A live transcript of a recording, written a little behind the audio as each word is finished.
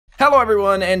Hello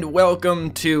everyone and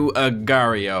welcome to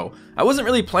Agario. I wasn't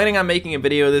really planning on making a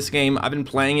video of this game. I've been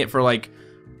playing it for like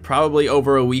probably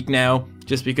over a week now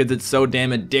just because it's so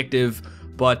damn addictive.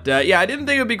 But yeah, I didn't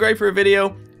think it would be great for a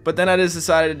video, but then I just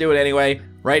decided to do it anyway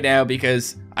right now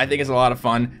because I think it's a lot of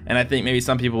fun and I think maybe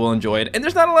some people will enjoy it. And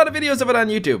there's not a lot of videos of it on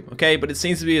YouTube, okay? But it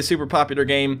seems to be a super popular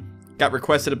game. Got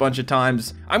requested a bunch of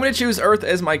times. I'm going to choose Earth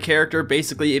as my character.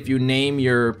 Basically, if you name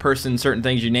your person certain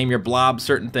things, you name your blob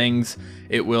certain things,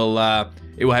 it will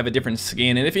have a different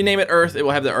skin. And if you name it Earth, it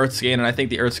will have the Earth skin, and I think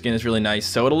the Earth skin is really nice,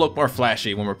 so it'll look more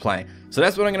flashy when we're playing. So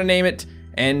that's what I'm going to name it,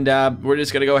 and we're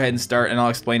just going to go ahead and start, and I'll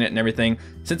explain it and everything.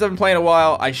 Since I've been playing a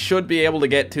while, I should be able to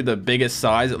get to the biggest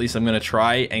size, at least I'm going to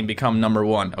try, and become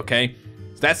 #1, okay?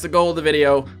 So that's the goal of the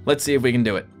video. Let's see if we can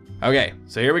do it. Okay,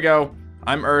 so here we go.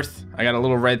 I'm Earth. I got a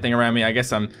little red thing around me. I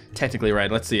guess I'm technically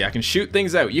red. Let's see. I can shoot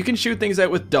things out. You can shoot things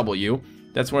out with W.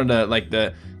 That's one of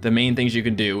the main things you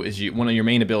can do. One of your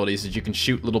main abilities is you can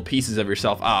shoot little pieces of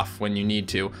yourself off when you need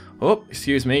to. Oh,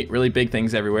 excuse me. Really big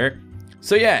things everywhere.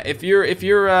 So yeah, if you're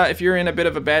in a bit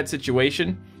of a bad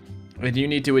situation and you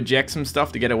need to eject some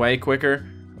stuff to get away quicker,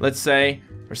 let's say,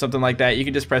 or something like that, you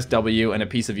can just press W and a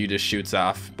piece of you just shoots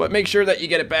off. But make sure that you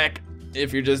get it back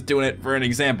if you're just doing it for an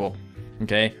example.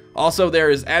 Okay. Also,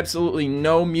 there is absolutely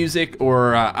no music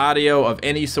or audio of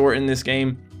any sort in this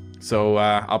game, so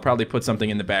I'll probably put something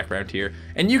in the background here.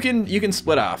 And you can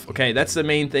split off. Okay, that's the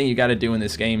main thing you got to do in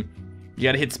this game. You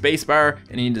got to hit spacebar,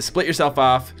 and you need to split yourself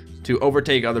off to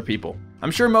overtake other people.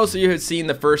 I'm sure most of you have seen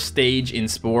the first stage in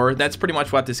Spore. That's pretty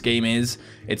much what this game is.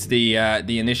 It's the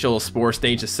initial Spore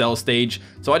stage, the cell stage.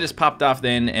 So I just popped off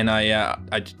then, and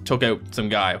I took out some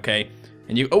guy. Okay.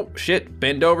 And you, oh shit,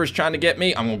 Bendover's trying to get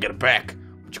me. I'm gonna get it back.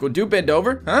 What you gonna do,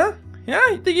 Bendover? Huh?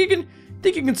 Yeah, you think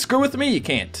you can screw with me? You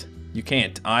can't. You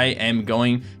can't. I am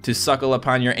going to suckle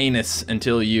upon your anus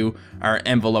until you are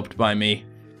enveloped by me.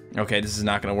 Okay, this is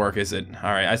not gonna work, is it?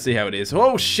 Alright, I see how it is.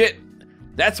 Oh shit!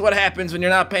 That's what happens when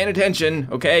you're not paying attention,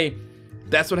 okay?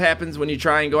 That's what happens when you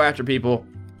try and go after people.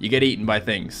 You get eaten by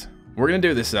things. We're gonna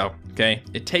do this though, okay?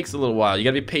 It takes a little while. You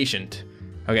gotta be patient.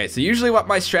 Okay, so usually what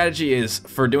my strategy is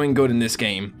for doing good in this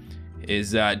game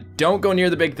is don't go near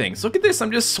the big things. Look at this,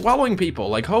 I'm just swallowing people,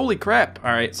 like holy crap.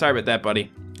 Alright, sorry about that,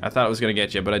 buddy. I thought it was gonna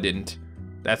get you, but I didn't.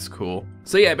 That's cool.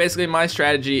 So yeah, basically my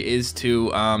strategy is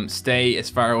to stay as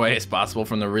far away as possible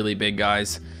from the really big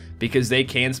guys because they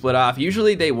can split off.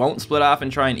 Usually they won't split off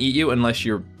and try and eat you unless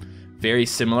you're very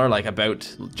similar, like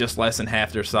about just less than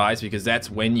half their size, because that's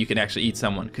when you can actually eat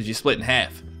someone, because you split in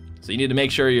half. So you need to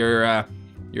make sure you're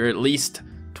at least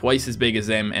twice as big as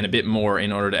them and a bit more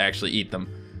in order to actually eat them.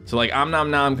 So like Nom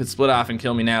Nom could split off and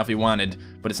kill me now if he wanted,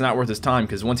 but it's not worth his time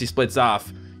because once he splits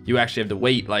off, you actually have to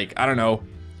wait like, I don't know,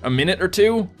 a minute or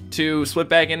two to split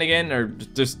back in again or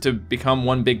just to become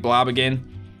one big blob again.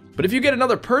 But if you get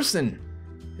another person,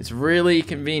 it's really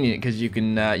convenient because you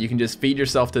can just feed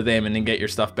yourself to them and then get your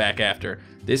stuff back after.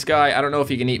 This guy, I don't know if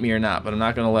he can eat me or not, but I'm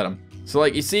not gonna let him. So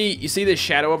like you see this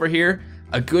shadow over here?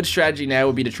 A good strategy now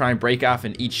would be to try and break off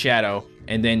and eat shadow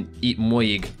and then eat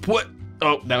Moig. What?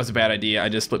 Oh, that was a bad idea. I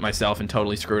just split myself and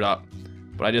totally screwed up.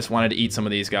 But I just wanted to eat some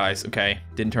of these guys. Okay,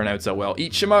 didn't turn out so well.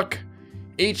 Eat Shamuk.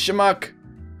 Eat Shamuk.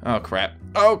 Oh, crap.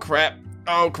 Oh, crap.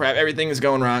 Oh, crap. Everything is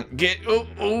going wrong.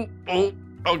 Oh.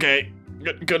 Okay.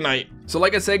 Good night. So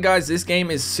like I said, guys, this game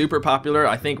is super popular.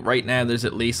 I think right now there's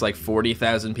at least like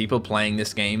 40,000 people playing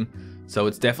this game. So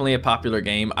it's definitely a popular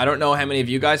game. I don't know how many of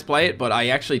you guys play it, but I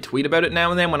actually tweet about it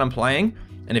now and then when I'm playing.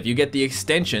 And if you get the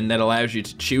extension that allows you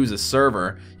to choose a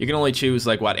server, you can only choose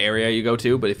like what area you go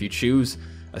to, but if you choose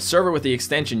a server with the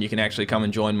extension, you can actually come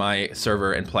and join my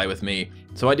server and play with me.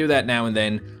 So I do that now and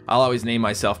then. I'll always name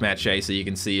myself Matt Shea so you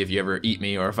can see if you ever eat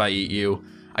me or if I eat you.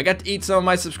 I got to eat some of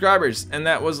my subscribers, and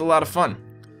that was a lot of fun.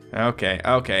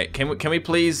 Okay. Can we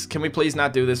please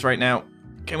not do this right now?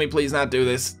 Can we please not do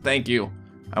this? Thank you.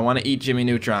 I want to eat Jimmy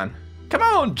Neutron. Come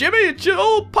on, Jimmy, it's your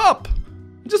old pup.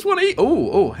 I just want to eat.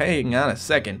 Oh, hang on a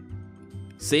second.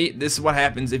 See, this is what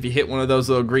happens if you hit one of those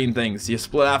little green things. You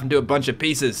split off into a bunch of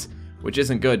pieces, which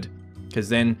isn't good, because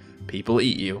then people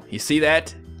eat you. You see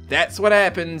that? That's what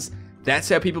happens. That's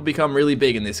how people become really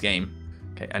big in this game.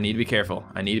 Okay, I need to be careful.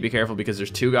 I need to be careful because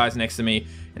there's two guys next to me,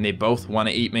 and they both want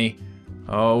to eat me.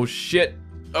 Oh, shit.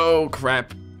 Oh,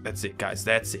 crap. That's it, guys.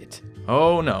 That's it.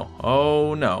 Oh, no.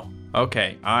 Oh, no.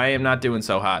 Okay, I am not doing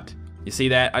so hot. You see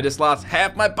that? I just lost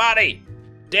half my body.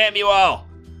 Damn you all.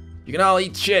 You can all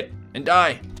eat shit and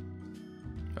die.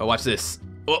 Oh, watch this.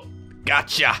 Oh,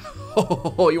 gotcha.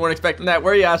 Oh, you weren't expecting that,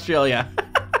 were you, Australia?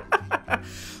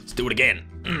 Let's do it again.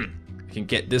 I can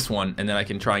get this one, and then I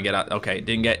can try and get out. Okay,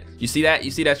 didn't get. You see that?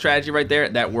 You see that strategy right there?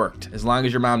 That worked. As long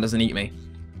as your mom doesn't eat me.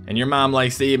 And your mom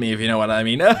likes to eat me, if you know what I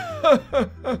mean.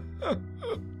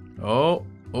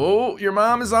 Oh, your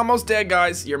mom is almost dead,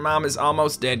 guys. Your mom is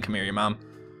almost dead. Come here, your mom.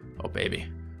 Oh,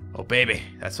 baby. Oh, baby.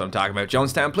 That's what I'm talking about.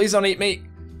 Jonestown, please don't eat me.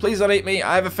 Please don't eat me.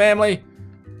 I have a family.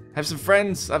 I have some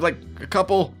friends. I have like a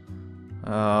couple.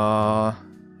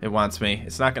 It wants me.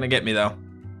 It's not gonna get me though.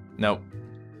 Nope.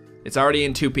 It's already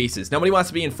in 2 pieces. Nobody wants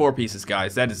to be in 4 pieces,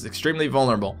 guys. That is extremely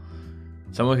vulnerable.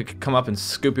 Someone could come up and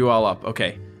scoop you all up.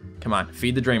 Okay. Come on.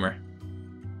 Feed the dreamer.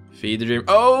 Feed the dreamer.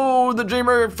 Oh, the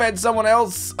dreamer fed someone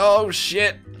else. Oh,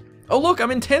 shit. Oh, look. I'm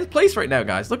in 10th place right now,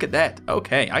 guys. Look at that.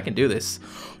 Okay. I can do this.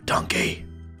 Donkey.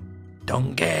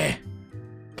 Donkey.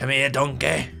 Come here,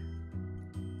 donkey.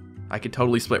 I could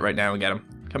totally split right now and get him.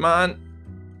 Come on.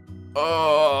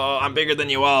 Oh, I'm bigger than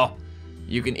you all.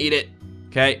 You can eat it.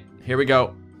 Okay. Here we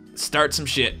go. Start some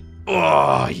shit.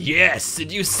 Oh, yes.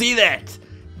 Did you see that?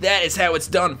 That is how it's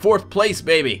done. 4th place,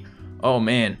 baby. Oh,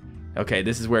 man. Okay,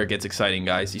 this is where it gets exciting,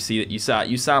 guys. You see that?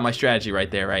 You saw my strategy right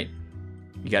there, right?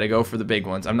 You gotta go for the big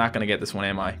ones. I'm not gonna get this one,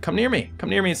 am I? Come near me. Come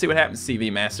near me and see what happens,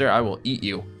 CV Master. I will eat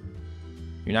you.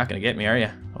 You're not gonna get me, are you?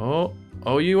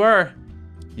 Oh, you are.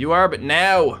 You are, but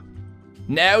now.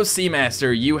 Now,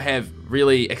 Seamaster, you have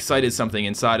really excited something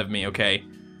inside of me, okay?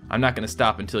 I'm not gonna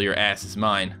stop until your ass is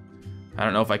mine. I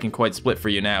don't know if I can quite split for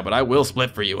you now, but I will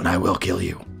split for you and I will kill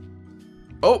you.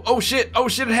 Oh shit,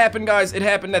 it happened, guys. It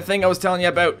happened, that thing I was telling you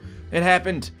about. It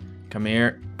happened. Come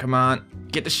here, come on.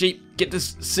 Get the sheep, get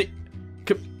this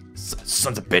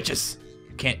sons of bitches.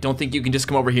 Don't think you can just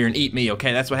come over here and eat me,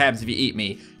 okay? That's what happens if you eat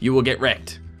me. You will get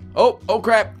wrecked. Oh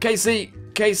crap,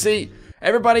 KC,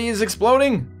 everybody is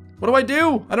exploding. What do I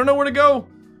do? I don't know where to go.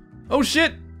 Oh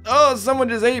shit, oh, someone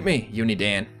just ate me.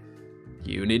 Unidan.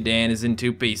 Unidan is in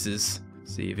 2 pieces.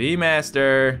 CV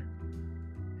Master.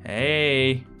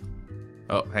 Hey.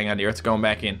 Oh, hang on, the earth's going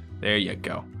back in. There you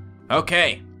go.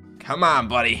 Okay, come on,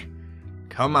 buddy.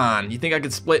 Come on. You think I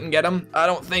could split and get him? I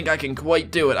don't think I can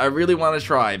quite do it. I really want to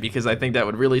try because I think that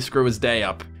would really screw his day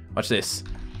up. Watch this.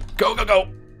 Go.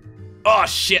 Oh,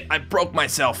 shit, I broke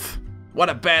myself. What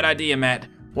a bad idea, Matt.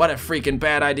 What a freaking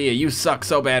bad idea. You suck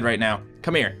so bad right now.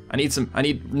 Come here. I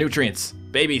need nutrients.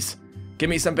 Babies. Give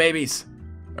me some babies.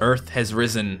 Earth has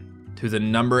risen to the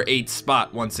number 8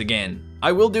 spot once again.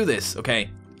 I will do this, okay?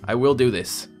 I will do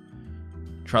this.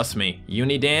 Trust me.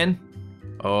 Unidan?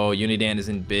 Oh, Unidan is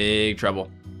in big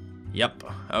trouble. Yep.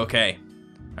 Okay.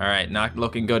 Alright, not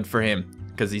looking good for him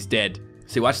because he's dead.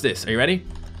 See, watch this. Are you ready?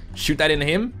 Shoot that into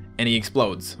him and he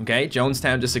explodes, okay?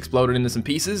 Jonestown just exploded into some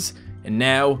pieces and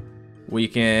now we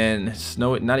can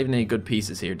snow it. Not even any good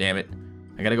pieces here, damn it.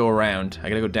 I gotta go around. I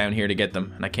gotta go down here to get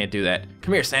them and I can't do that.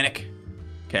 Come here, Sanic.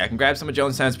 Okay, I can grab some of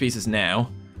Jonestown's pieces now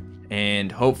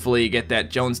and hopefully get that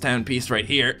Jonestown piece right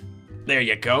here. There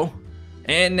you go.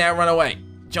 And now run away.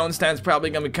 Jonestown's probably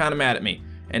gonna be kind of mad at me.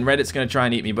 And Reddit's gonna try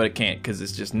and eat me, but it can't because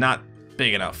it's just not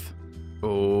big enough.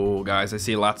 Oh, guys, I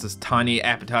see lots of tiny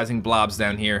appetizing blobs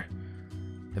down here.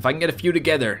 If I can get a few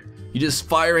together, you just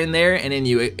fire in there and then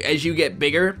as you get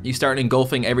bigger, you start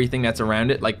engulfing everything that's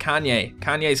around it. Like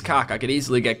Kanye's cock. I could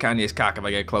easily get Kanye's cock if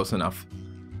I get close enough.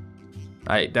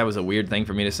 That was a weird thing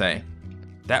for me to say.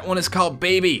 That one is called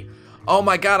Baby. Oh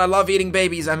my god, I love eating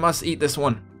babies. I must eat this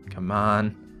one. Come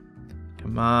on.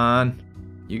 Come on.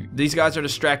 These guys are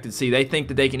distracted. See, they think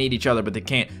that they can eat each other, but they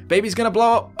can't. Baby's gonna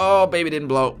blow up. Oh, baby didn't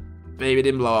blow up. Baby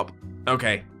didn't blow up.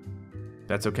 Okay.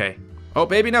 That's okay. Oh,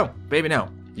 baby, no. Baby, no.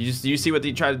 You see what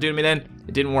they tried to do to me then?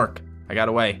 It didn't work. I got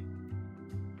away.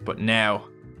 But now,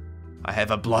 I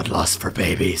have a bloodlust for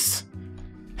babies.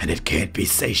 And it can't be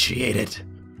satiated.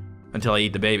 Until I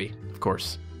eat the baby, of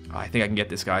course. Oh, I think I can get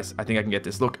this, guys. I think I can get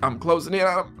this. Look, I'm closing in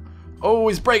on him. Oh,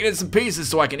 he's breaking in some pieces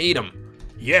so I can eat him.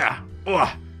 Yeah. Ugh.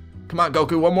 Come on,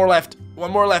 Goku. One more left.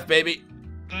 One more left, baby.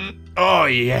 Oh,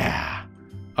 yeah.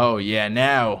 Oh, yeah.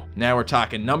 Now we're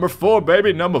talking. Number 4,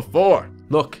 baby. Number 4.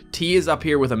 Look, T is up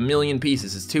here with 1,000,000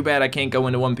 pieces. It's too bad I can't go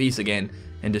into one piece again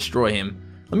and destroy him.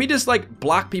 Let me just, like,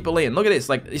 block people in. Look at this.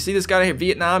 Like, you see this guy here,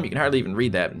 Vietnam? You can hardly even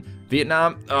read that.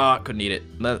 Vietnam? Oh, couldn't eat it.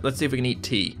 Let's see if we can eat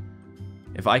T.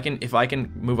 If I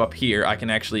can move up here, I can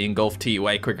actually engulf T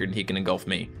way quicker than he can engulf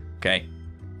me. Okay.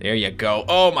 There you go.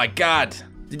 Oh, my God.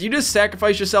 Did you just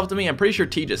sacrifice yourself to me? I'm pretty sure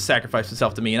T just sacrificed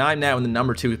himself to me, and I'm now in the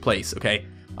number 2 place, okay?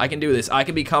 I can do this. I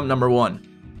can become number 1.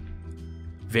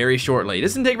 Very shortly.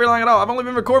 This didn't take very long at all. I've only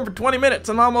been recording for 20 minutes.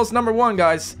 I'm almost number 1,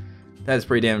 guys. That is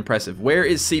pretty damn impressive. Where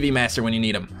is CV Master when you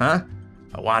need him, huh?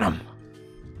 I want him.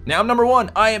 Now I'm number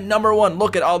 1. I am number 1.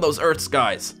 Look at all those Earths,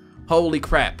 guys. Holy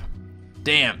crap.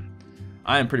 Damn.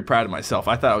 I am pretty proud of myself.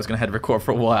 I thought I was going to have to record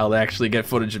for a while to actually get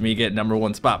footage of me getting number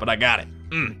 1 spot, but I got it.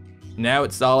 Now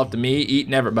it's all up to me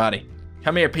eating everybody.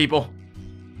 Come here, people.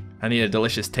 I need a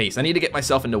delicious taste. I need to get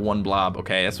myself into one blob,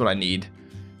 okay? That's what I need.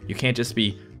 You can't just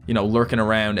be, you know, lurking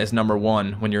around as number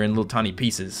 1 when you're in little tiny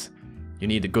pieces. You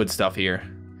need the good stuff here.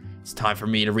 It's time for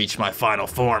me to reach my final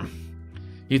form.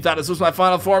 You thought this was my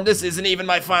final form? This isn't even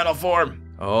my final form.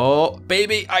 Oh,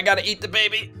 baby, I gotta eat the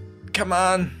baby. Come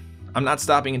on. I'm not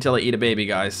stopping until I eat a baby,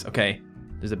 guys. Okay,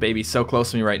 there's a baby so close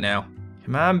to me right now.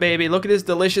 Come on, baby, look at this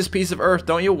delicious piece of earth.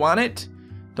 Don't you want it?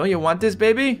 Don't you want this,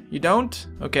 baby? You don't?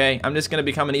 Okay, I'm just gonna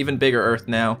become an even bigger earth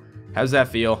now. How's that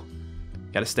feel?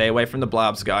 Gotta stay away from the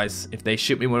blobs, guys. If they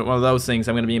shoot me with one of those things,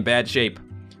 I'm gonna be in bad shape.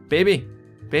 Baby,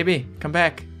 baby, come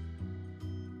back.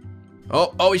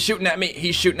 Oh, he's shooting at me.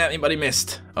 He's shooting at me, but he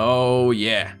missed. Oh,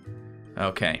 yeah.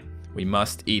 Okay, we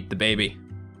must eat the baby.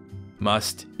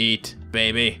 Must eat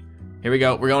baby. Here we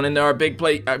go. We're going into our big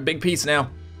plate, our big piece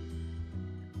now.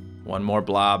 One more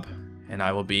blob, and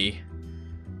I will be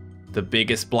the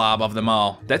biggest blob of them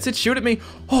all. That's it. Shoot at me.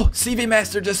 Oh, CV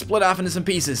Master just split off into some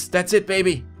pieces. That's it,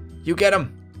 baby. You get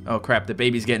him. Oh, crap. The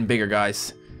baby's getting bigger,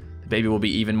 guys. The baby will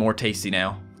be even more tasty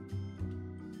now.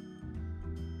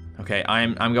 Okay,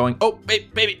 I'm going. Oh,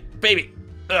 baby.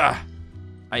 Ugh.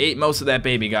 I ate most of that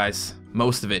baby, guys.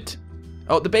 Most of it.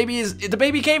 Oh, the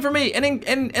baby came for me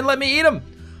and let me eat him.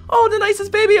 Oh, the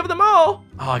nicest baby of them all.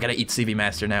 Oh, I gotta eat CV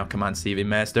Master now. Come on, CV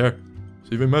Master.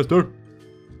 CV Master.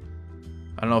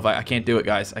 I don't know if I can't do it,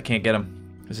 guys. I can't get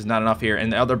him. This is not enough here,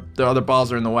 and the other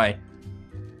balls are in the way.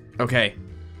 Okay,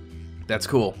 that's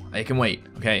cool. It can wait.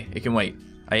 Okay, it can wait.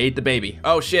 I ate the baby.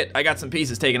 Oh shit! I got some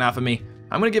pieces taken off of me.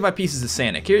 I'm gonna give my pieces to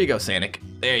Sanic. Here you go, Sanic.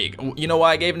 There you go. You know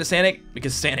why I gave him to Sanic?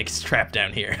 Because Sanic is trapped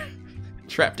down here.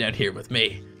 Trapped down here with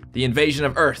me. The invasion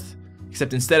of Earth.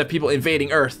 Except instead of people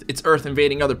invading Earth, it's Earth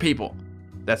invading other people.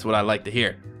 That's what I like to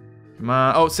hear. Come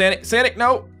on. Oh, Sanic,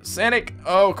 no! Sanic!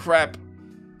 Oh, crap.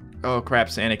 Oh, crap,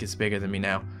 Sanic is bigger than me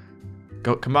now.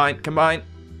 Go, combine.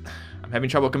 I'm having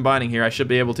trouble combining here. I should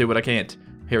be able to, but I can't.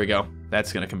 Here we go.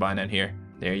 That's gonna combine down here.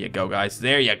 There you go, guys.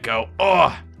 There you go.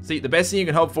 Oh! See, the best thing you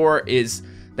can hope for is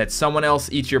that someone else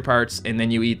eats your parts and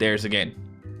then you eat theirs again.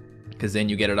 Because then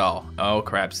you get it all. Oh,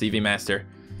 crap. CV Master.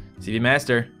 CV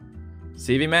Master.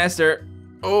 CV Master.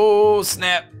 Oh,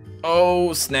 snap.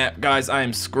 Oh, snap. Guys, I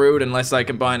am screwed unless I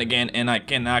combine again, and I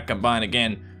cannot combine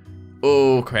again.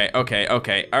 Oh, crap. Okay.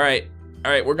 All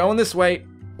right, we're going this way.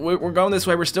 We're going this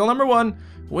way. We're still number 1.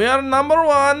 We are number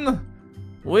 1.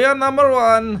 We are number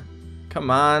 1.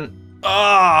 Come on.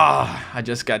 Ah, I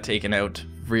just got taken out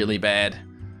really bad.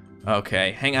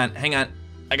 Okay, hang on.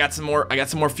 I got some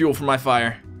more fuel for my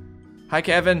fire. Hi,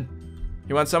 Kevin.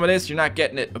 You want some of this? You're not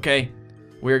getting it, okay?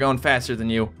 We're going faster than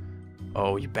you.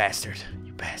 Oh, you bastard.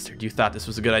 You bastard. You thought this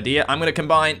was a good idea? I'm gonna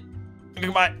combine.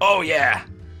 Oh, yeah.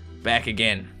 Back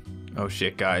again. Oh,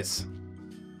 shit, guys.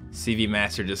 CV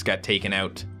Master just got taken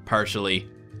out partially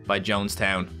by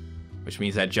Jonestown, which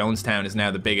means that Jonestown is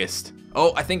now the biggest.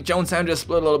 Oh, I think Jonestown just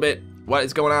split a little bit. What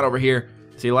is going on over here?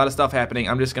 See a lot of stuff happening.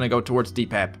 I'm just gonna go towards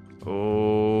Deepap.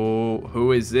 Oh,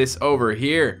 who is this over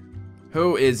here?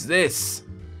 Who is this?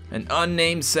 An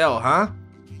unnamed cell, huh?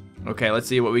 Okay, let's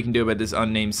see what we can do about this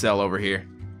unnamed cell over here.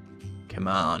 Come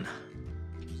on.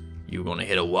 You're gonna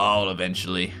hit a wall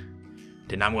eventually.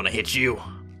 Then I'm gonna hit you.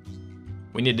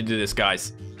 We need to do this,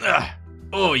 guys. Ugh.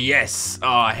 Oh, yes. Oh,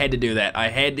 I had to do that. I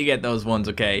had to get those ones,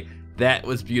 okay? That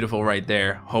was beautiful right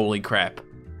there. Holy crap.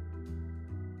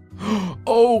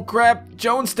 Oh, crap.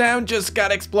 Jonestown just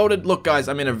got exploded. Look, guys,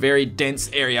 I'm in a very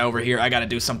dense area over here. I gotta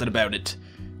do something about it.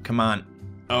 Come on.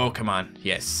 Oh, come on.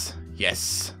 Yes.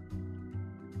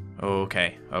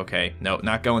 Okay. No,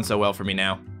 not going so well for me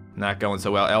now. Not going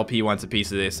so well. LP wants a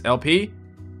piece of this. LP?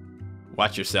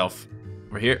 Watch yourself.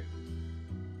 We're here.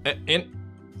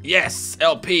 Yes,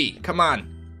 LP. Come on.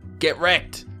 Get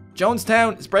wrecked.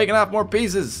 Jonestown is breaking off more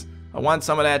pieces. I want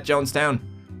some of that, Jonestown.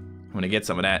 I'm gonna get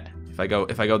some of that.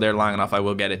 If I go there long enough, I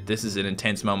will get it. This is an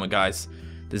intense moment, guys.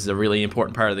 This is a really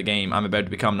important part of the game. I'm about to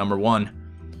become number 1.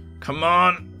 Come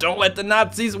on. Don't let the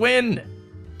Nazis win.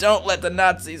 Don't let the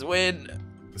Nazis win.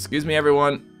 Excuse me,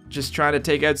 everyone. Just trying to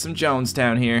take out some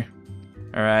Jonestown here.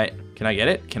 Alright. Can I get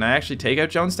it? Can I actually take out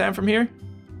Jonestown from here?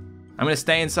 I'm gonna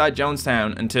stay inside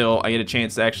Jonestown until I get a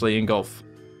chance to actually engulf.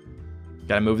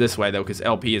 Gotta move this way, though, because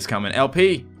LP is coming.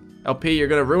 LP, you're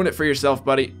gonna ruin it for yourself,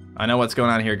 buddy. I know what's going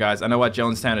on here, guys. I know what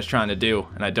Jonestown is trying to do,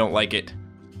 and I don't like it.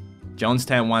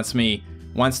 Jonestown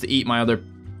wants to eat my other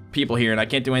people here, and I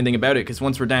can't do anything about it, because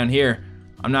once we're down here,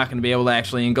 I'm not gonna be able to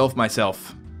actually engulf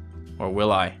myself. Or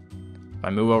will I? If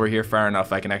I move over here far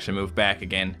enough, I can actually move back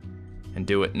again and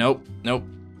do it. Nope.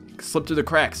 Slip through the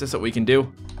cracks, that's what we can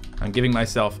do. I'm giving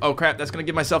myself, oh crap, that's gonna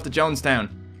give myself to Jonestown.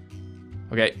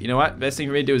 Okay, you know what? Best thing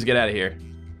for me to do is get out of here.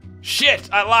 Shit,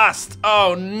 I lost.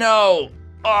 Oh no.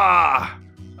 Ah.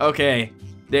 Okay,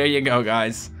 there you go,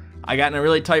 guys. I got in a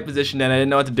really tight position and I didn't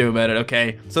know what to do about it,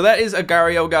 okay? So that is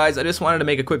Agario, guys. I just wanted to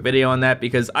make a quick video on that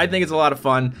because I think it's a lot of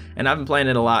fun and I've been playing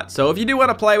it a lot. So if you do want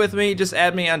to play with me, just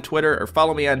add me on Twitter or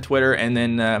follow me on Twitter, and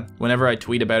then whenever I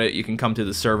tweet about it, you can come to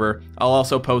the server. I'll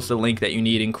also post a link that you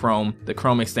need in Chrome, the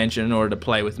Chrome extension, in order to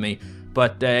play with me.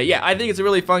 But yeah, I think it's a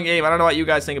really fun game. I don't know what you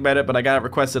guys think about it, but I got it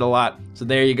requested a lot. So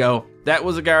there you go. That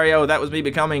was Agario. That was me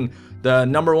becoming the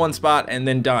 #1 spot and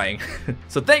then dying.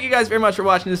 So thank you guys very much for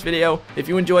watching this video. If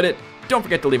you enjoyed it, don't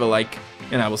forget to leave a like,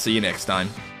 and I will see you next time.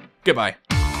 Goodbye.